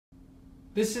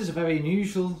This is a very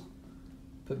unusual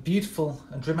but beautiful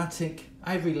and dramatic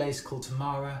ivory lace called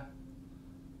Tamara.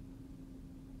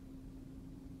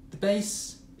 The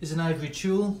base is an ivory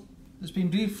tulle that's been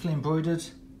beautifully embroidered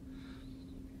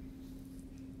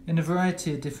in a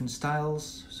variety of different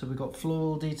styles. So we've got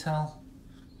floral detail,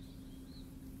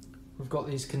 we've got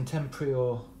these contemporary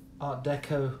or Art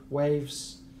Deco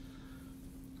waves.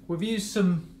 We've used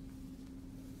some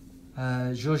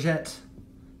georgette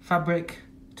fabric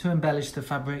to embellish the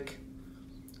fabric,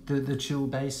 the tulle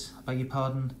base, I beg your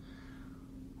pardon,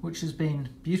 which has been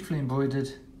beautifully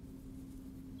embroidered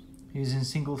using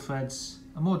single threads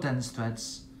and more dense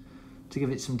threads to give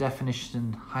it some definition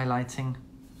and highlighting.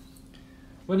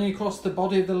 Running across the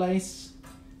body of the lace,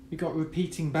 you've got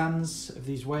repeating bands of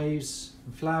these waves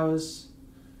and flowers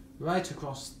right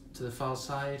across to the far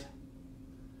side.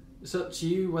 It's up to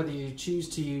you whether you choose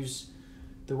to use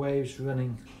the waves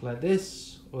running like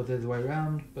this or the other way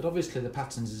around, but obviously the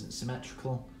patterns isn't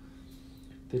symmetrical.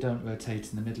 They don't rotate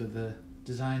in the middle of the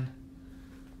design.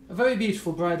 A very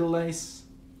beautiful bridal lace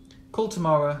called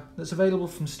Tamara that's available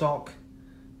from stock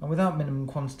and without minimum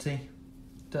quantity.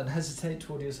 Don't hesitate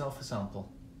to order yourself a sample.